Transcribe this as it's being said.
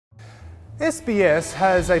SBS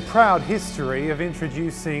has a proud history of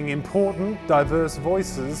introducing important, diverse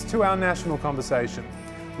voices to our national conversation.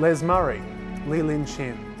 Les Murray, Lee Lin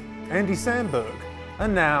Chin, Andy Samberg,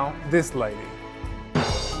 and now this lady.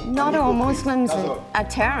 Not all Muslims are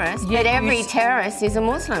terrorists, but every terrorist is a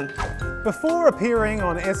Muslim. Before appearing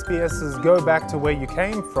on SBS's Go Back to Where You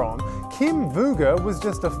Came From, Kim Vuga was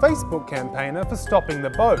just a Facebook campaigner for stopping the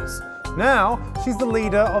boats. Now, she's the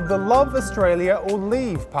leader of the Love Australia or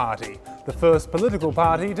Leave party, the first political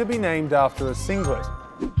party to be named after a singlet.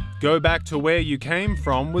 Go Back to Where You Came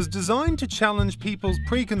From was designed to challenge people's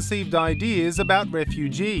preconceived ideas about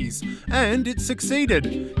refugees, and it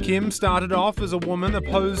succeeded. Kim started off as a woman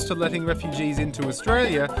opposed to letting refugees into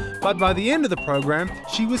Australia, but by the end of the program,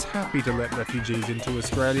 she was happy to let refugees into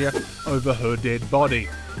Australia over her dead body.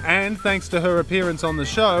 And thanks to her appearance on the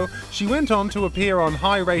show, she went on to appear on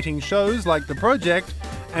high-rating shows like The Project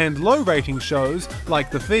and low-rating shows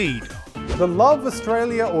like The Feed. The Love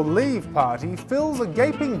Australia or Leave party fills a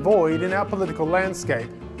gaping void in our political landscape.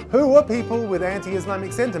 Who are people with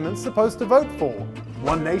anti-Islamic sentiments supposed to vote for?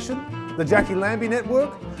 One Nation? The Jackie Lambie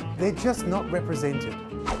Network? They're just not represented.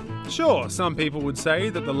 Sure, some people would say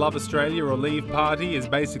that the Love Australia or Leave party is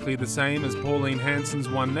basically the same as Pauline Hanson's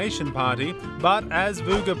One Nation party, but as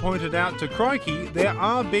Vuga pointed out to Crikey, there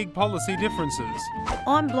are big policy differences.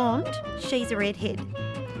 I'm blonde, she's a redhead.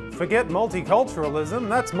 Forget multiculturalism,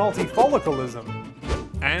 that's multifolliculism.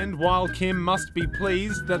 And while Kim must be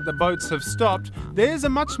pleased that the boats have stopped, there's a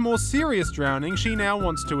much more serious drowning she now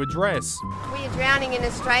wants to address. We are drowning in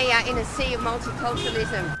Australia in a sea of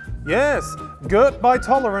multiculturalism. Yes, girt by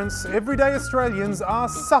tolerance, everyday Australians are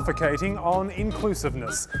suffocating on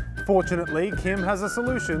inclusiveness. Fortunately, Kim has a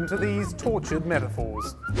solution to these tortured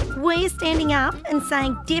metaphors. We're standing up and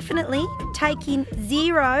saying definitely take in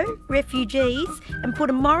 0 refugees and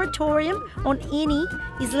put a moratorium on any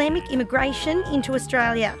Islamic immigration into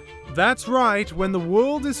Australia. That's right, when the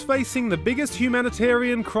world is facing the biggest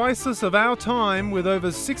humanitarian crisis of our time with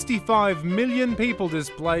over 65 million people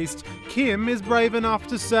displaced, Kim is brave enough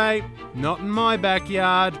to say, "Not in my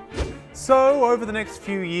backyard." So, over the next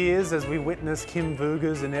few years, as we witness Kim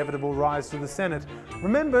Vuga's inevitable rise to the Senate,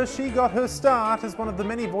 remember she got her start as one of the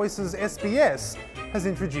many voices SBS has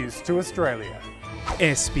introduced to Australia.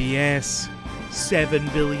 SBS. 7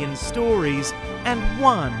 billion stories and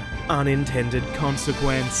 1 unintended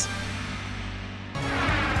consequence.